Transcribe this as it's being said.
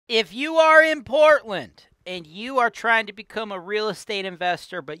If you are in Portland and you are trying to become a real estate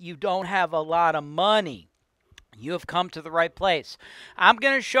investor, but you don't have a lot of money, you have come to the right place. I'm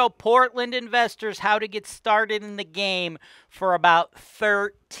going to show Portland investors how to get started in the game for about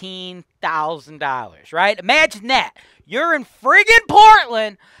 $13,000, right? Imagine that. You're in friggin'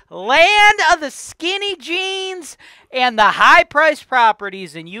 Portland, land of the skinny jeans and the high-priced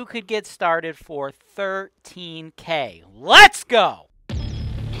properties, and you could get started for $13K. Let's go.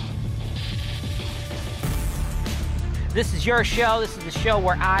 This is your show. This is the show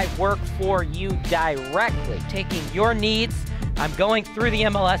where I work for you directly, taking your needs. I'm going through the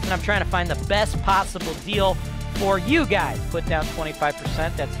MLS, and I'm trying to find the best possible deal for you guys. Put down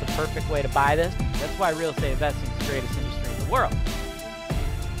 25%. That's the perfect way to buy this. That's why real estate investing is the greatest industry in the world.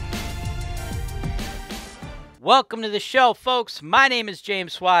 Welcome to the show, folks. My name is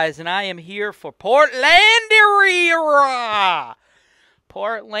James Wise, and I am here for Portlandia.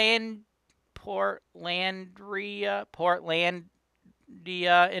 There's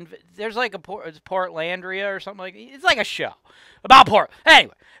like it's Portlandia or something like that. It's like a show about Port.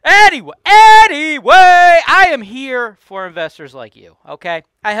 Anyway, I am here for investors like you, okay?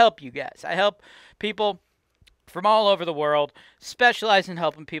 I help you guys. I help people from all over the world, specialize in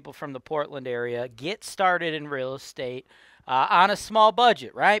helping people from the Portland area get started in real estate on a small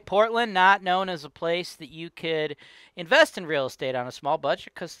budget, right? Portland, not known as a place that you could invest in real estate on a small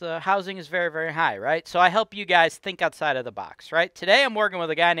budget because the housing is very, very high, right? So I help you guys think outside of the box, right? Today I'm working with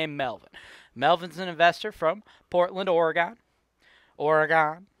a guy named Melvin. Melvin's an investor from Portland, Oregon.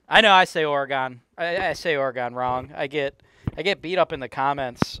 I know I say Oregon. I say Oregon wrong. I get beat up in the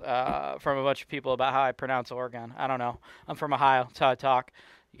comments from a bunch of people about how I pronounce Oregon. I don't know. I'm from Ohio. That's how I talk.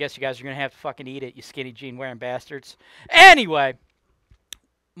 I guess you guys are going to have to fucking eat it, you skinny jean wearing bastards. Anyway,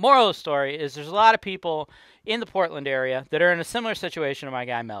 moral of the story is there's a lot of people in the Portland area that are in a similar situation to my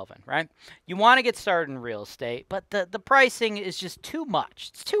guy Melvin, right? You want to get started in real estate, but the pricing is just too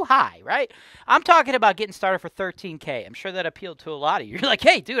much. It's too high, right? I'm talking about getting started for $13K. I'm sure that appealed to a lot of you. You're like,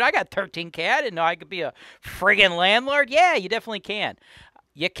 hey, dude, I got $13K. I didn't know I could be a friggin' landlord. Yeah, you definitely can.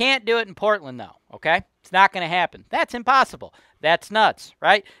 You can't do it in Portland, though, okay? It's not going to happen. That's impossible. That's nuts,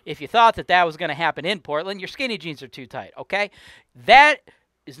 right? If you thought that that was going to happen in Portland, your skinny jeans are too tight, okay? That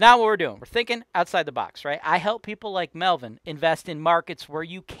is not what we're doing. We're thinking outside the box, right? I help people like Melvin invest in markets where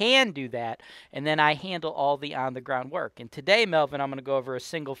you can do that, and then I handle all the on-the-ground work. And today, Melvin, I'm going to go over a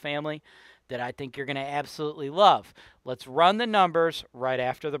single family that I think you're going to absolutely love. Let's run the numbers right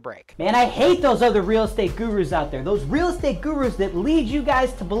after the break. Man, I hate those other real estate gurus out there. Those real estate gurus that lead you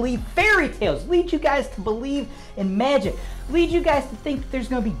guys to believe fairy tales, lead you guys to believe in magic, lead you guys to think that there's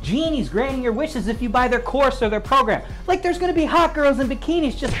going to be genies granting your wishes if you buy their course or their program. Like there's going to be hot girls in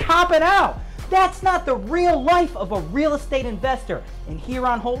bikinis just popping out. That's not the real life of a real estate investor. And here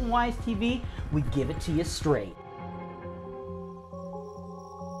on HoltonWise TV, we give it to you straight.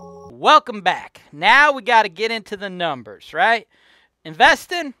 Welcome back. Now we got to get into the numbers, right?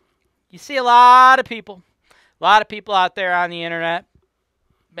 Investing, you see a lot of people out there on the internet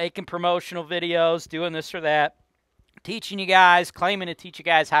making promotional videos, doing this or that, teaching you guys, claiming to teach you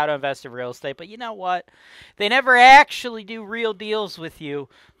guys how to invest in real estate. But you know what? They never actually do real deals with you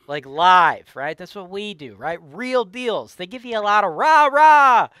like live, right? That's what we do, right? Real deals. They give you a lot of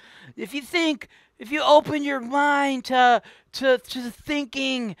rah-rah. If you open your mind to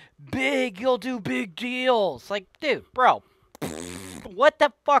thinking big, you'll do big deals. Like, dude, bro, what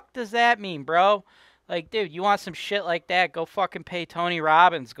the fuck does that mean, bro? Like, dude, you want some shit like that? Go fucking pay Tony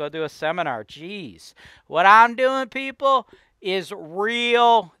Robbins. Go do a seminar. Jeez. What I'm doing, people, is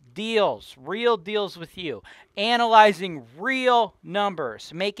real deals with you, analyzing real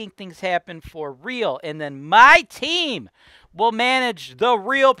numbers, making things happen for real, and then my team will manage the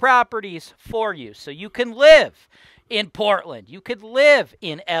real properties for you so you can live in Portland, you could live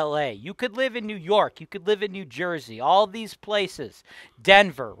in LA, you could live in New York, you could live in New Jersey, all these places,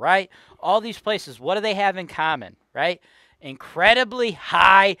 Denver, right? All these places, what do they have in common, right? Incredibly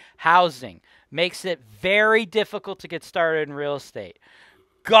high housing makes it very difficult to get started in real estate.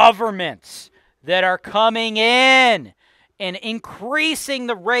 Governments that are coming in and increasing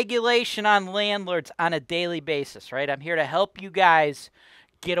the regulation on landlords on a daily basis, right? I'm here to help you guys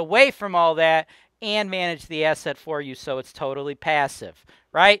get away from all that and manage the asset for you so it's totally passive,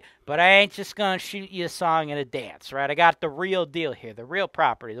 right? But I ain't just going to shoot you a song and a dance, right? I got the real deal here, the real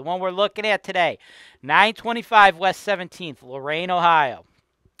property, the one we're looking at today, 925 West 17th, Lorain, Ohio.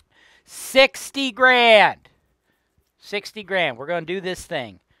 60 grand. 60 grand. We're going to do this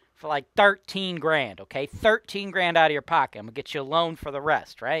thing for like 13 grand, okay? 13 grand out of your pocket. I'm going to get you a loan for the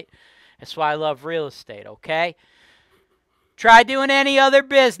rest, right? That's why I love real estate, okay? Try doing any other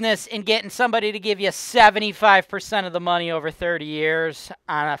business and getting somebody to give you 75% of the money over 30 years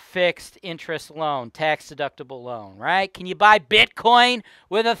on a fixed interest loan, tax-deductible loan, right? Can you buy Bitcoin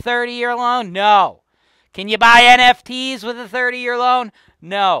with a 30-year loan? No. Can you buy NFTs with a 30-year loan?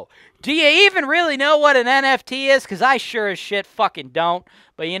 No. Do you even really know what an NFT is? Because I sure as shit fucking don't.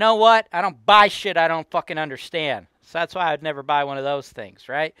 But you know what? I don't buy shit I don't fucking understand. So that's why I'd never buy one of those things,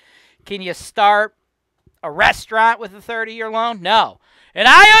 right? Can you start a restaurant with a 30-year loan? No. And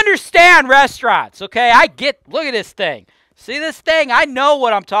I understand restaurants, okay? Look at this thing. See this thing? I know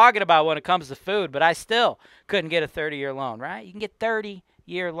what I'm talking about when it comes to food, but I still couldn't get a 30-year loan, right? You can get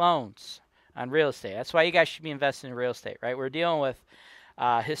 30-year loans on real estate. That's why you guys should be investing in real estate, right? We're dealing with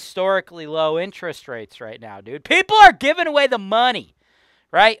historically low interest rates right now, dude. People are giving away the money,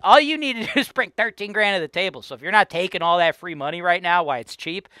 right? All you need to do is bring 13 grand to the table. So if you're not taking all that free money right now, why it's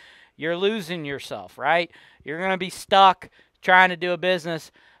cheap, you're losing yourself, right? You're going to be stuck trying to do a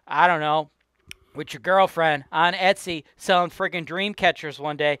business, I don't know, with your girlfriend on Etsy selling friggin' dream catchers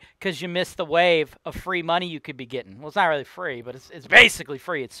one day because you missed the wave of free money you could be getting. Well, it's not really free, but it's basically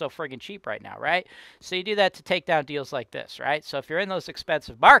free. It's so friggin' cheap right now, right? So you do that to take down deals like this, right? So if you're in those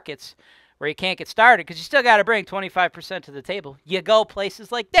expensive markets where you can't get started because you still got to bring 25% to the table, you go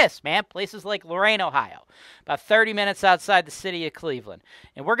places like this, man, places like Lorain, Ohio, about 30 minutes outside the city of Cleveland.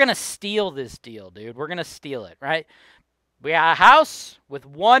 And we're going to steal this deal, dude. We're going to steal it, right? We got a house with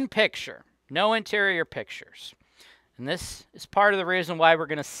one picture, no interior pictures. And this is part of the reason why we're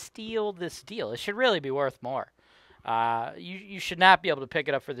going to steal this deal. It should really be worth more. You should not be able to pick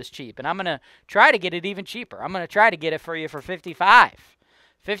it up for this cheap. And I'm going to try to get it even cheaper. I'm going to try to get it for you for $55.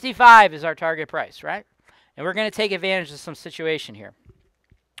 $55 is our target price, right? And we're going to take advantage of some situation here.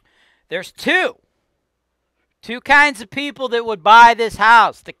 There's two kinds of people that would buy this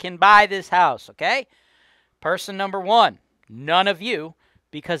house, that can buy this house, okay? Person number one, none of you,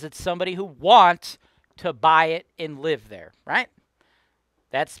 because it's somebody who wants to buy it and live there, right?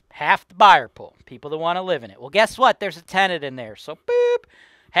 That's half the buyer pool, people that want to live in it. Well, guess what? There's a tenant in there, so boop.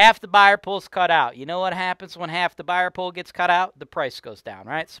 Half the buyer pool's cut out. You know what happens when half the buyer pool gets cut out? The price goes down,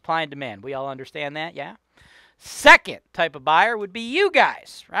 right? Supply and demand. We all understand that, yeah? Second type of buyer would be you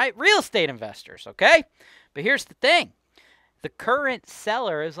guys, right? Real estate investors, okay? But here's the thing. The current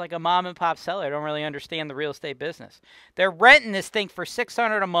seller is like a mom and pop seller. I don't really understand the real estate business. They're renting this thing for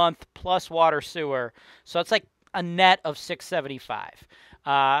 $600 a month plus water, sewer. So it's like a net of $675.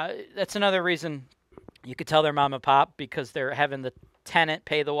 That's another reason you could tell they're mom and pop, because they're having the tenant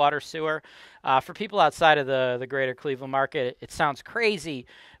pay the water, sewer. For people outside of the greater Cleveland market, it sounds crazy,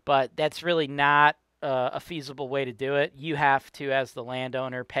 but that's really not a feasible way to do it. You have to, as the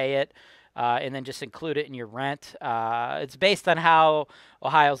landowner, pay it and then just include it in your rent. It's based on how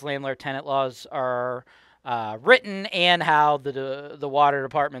Ohio's landlord-tenant laws are written and how the water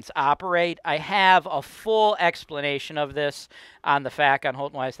departments operate. I have a full explanation of this on the FAQ on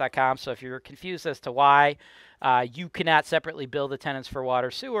HoltonWise.com, so if you're confused as to why you cannot separately bill the tenants for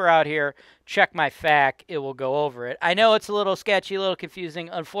water, sewer out here, check my FAQ. It will go over it. I know it's a little sketchy, a little confusing.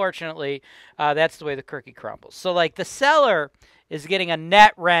 Unfortunately, that's the way the cookie crumbles. So, like, the seller is getting a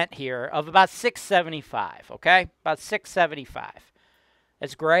net rent here of about $675, okay? About $675.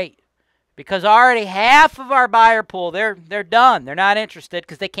 That's great. Because already half of our buyer pool, they're done. They're not interested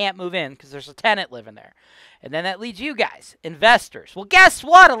because they can't move in because there's a tenant living there. And then that leads you guys, investors. Well, guess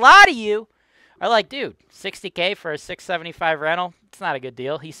what? A lot of you are like, dude, $60K for a $675 rental? It's not a good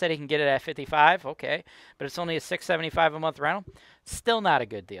deal. He said he can get it at $55. Okay. But it's only a $675 a month rental. Still not a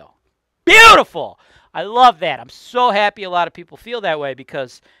good deal. Beautiful. I love that. I'm so happy a lot of people feel that way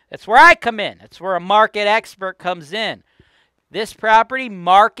because that's where I come in. That's where a market expert comes in. This property,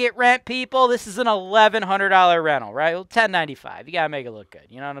 market rent, people, this is an $1,100 rental, right? Well, $10.95. You got to make it look good.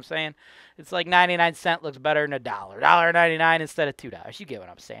 You know what I'm saying? It's like 99 cents looks better than $1. $1.99 instead of $2. You get what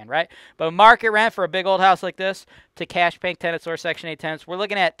I'm saying, right? But market rent for a big old house like this to cash paying tenants or Section 8 tenants, we're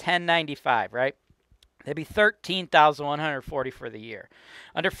looking at $10.95, right? That'd be $13,140 for the year.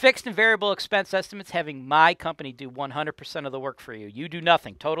 Under fixed and variable expense estimates, having my company do 100% of the work for you. You do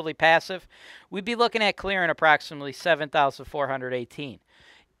nothing, totally passive. We'd be looking at clearing approximately $7,418.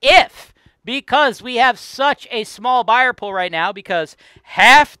 If, because we have such a small buyer pool right now, because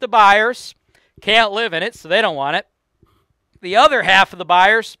half the buyers can't live in it, so they don't want it. The other half of the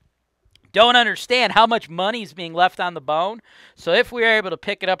buyers don't understand how much money is being left on the bone. So if we are able to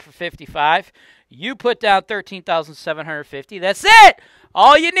pick it up for $55, you put down $13,750. That's it.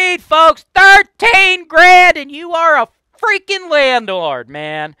 All you need, folks, 13 grand, and you are a freaking landlord,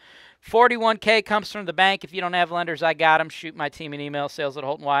 man. $41K comes from the bank. If you don't have lenders, I got them. Shoot my team an email,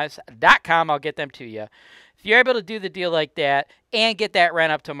 sales@HoltonWise.com. I'll get them to you. If you're able to do the deal like that and get that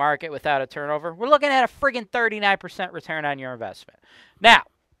rent up to market without a turnover, we're looking at a friggin' 39% return on your investment. Now,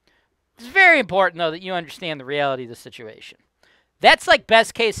 it's very important, though, that you understand the reality of the situation. That's like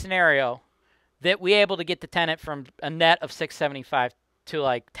best case scenario that we able to get the tenant from a net of $675 to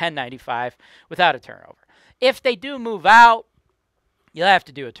like $1,095 without a turnover. If they do move out, you'll have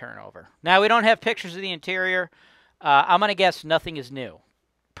to do a turnover. Now, we don't have pictures of the interior. I'm going to guess nothing is new.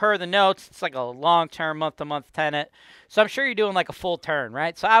 Per the notes, it's like a long-term, month-to-month tenant. So I'm sure you're doing like a full turn,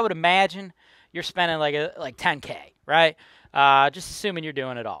 right? So I would imagine you're spending like $10K, right? Just assuming you're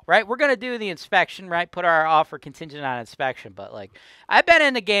doing it all, right? We're going to do the inspection, right? Put our offer contingent on inspection. But like, I've been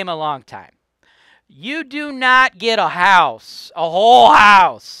in the game a long time. You do not get a house, a whole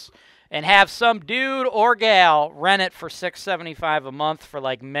house, and have some dude or gal rent it for $675 a month for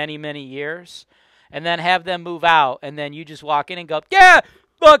like many, many years, and then have them move out, and then you just walk in and go, yeah,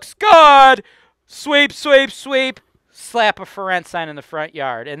 looks good, sweep, sweep, sweep, slap a for rent sign in the front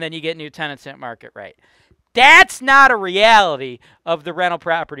yard, and then you get new tenants at market rate. That's not a reality of the rental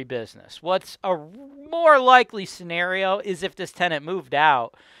property business. What's a more likely scenario is if this tenant moved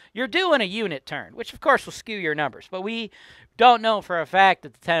out, you're doing a unit turn, which of course will skew your numbers. But we don't know for a fact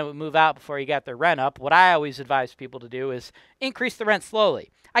that the tenant would move out before you got their rent up. What I always advise people to do is increase the rent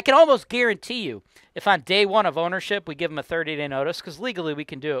slowly. I can almost guarantee you if on day one of ownership we give them a 30-day notice, because legally we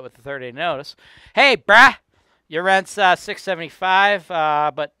can do it with a 30-day notice. Hey, brah, your rent's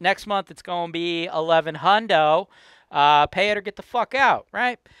 $675, but next month it's going to be $1,100. Pay it or get the fuck out,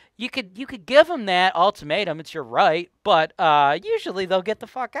 right? You could give them that ultimatum. It's your right, but usually they'll get the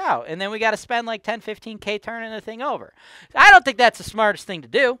fuck out. And then we got to spend like 10, 15K turning the thing over. I don't think that's the smartest thing to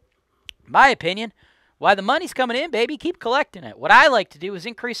do, in my opinion. While the money's coming in, baby, keep collecting it. What I like to do is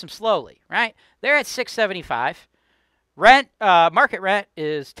increase them slowly, right? They're at $675. Rent, market rent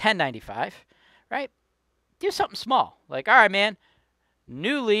is $1,095, right? Do something small. Like, all right, man,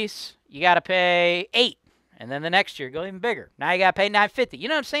 new lease, you got to pay $8. And then the next year, go even bigger. Now you got to pay $950. You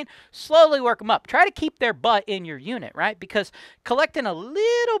know what I'm saying? Slowly work them up. Try to keep their butt in your unit, right? Because collecting a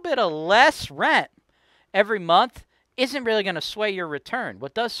little bit of less rent every month isn't really going to sway your return.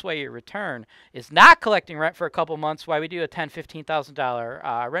 What does sway your return is not collecting rent for a couple months while we do a $10,000,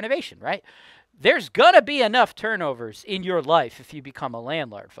 $15,000 renovation, right? There's going to be enough turnovers in your life if you become a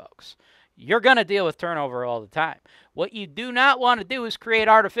landlord, folks. You're going to deal with turnover all the time. What you do not want to do is create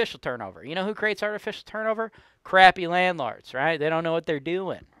artificial turnover. You know who creates artificial turnover? Crappy landlords, right? They don't know what they're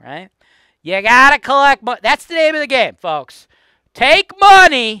doing, right? You got to collect money. That's the name of the game, folks. Take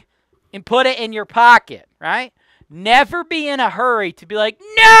money and put it in your pocket, right? Never be in a hurry to be like,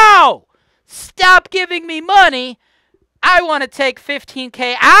 no, stop giving me money. I want to take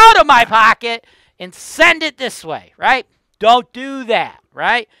 15K out of my pocket and send it this way, right? Don't do that,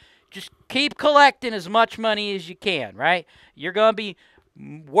 right? Just keep collecting as much money as you can, right? You're going to be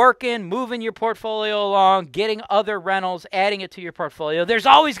working, moving your portfolio along, getting other rentals, adding it to your portfolio. There's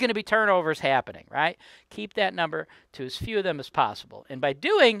always going to be turnovers happening, right? Keep that number to as few of them as possible. And by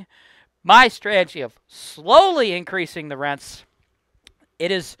doing my strategy of slowly increasing the rents, it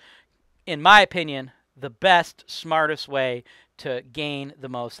is, in my opinion, the best, smartest way to gain the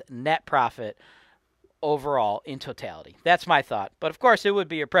most net profit overall in totality. That's my thought. But of course, it would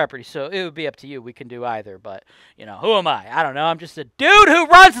be your property, so it would be up to you. We can do either. But, you know, who am I? I don't know. I'm just a dude who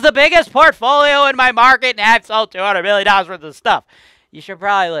runs the biggest portfolio in my market, and I've sold $200 million worth of stuff. You should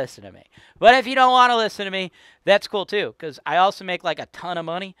probably listen to me. But if you don't want to listen to me, that's cool too, because I also make like a ton of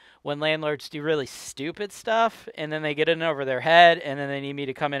money when landlords do really stupid stuff, and then they get in over their head, and then they need me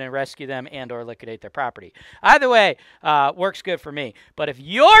to come in and rescue them and or liquidate their property. Either way, works good for me. But if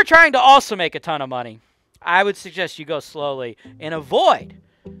you're trying to also make a ton of money, I would suggest you go slowly and avoid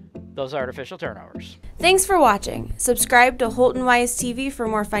those artificial turnovers. Thanks for watching. Subscribe to HoltonWise TV for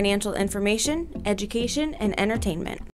more financial information, education, and entertainment.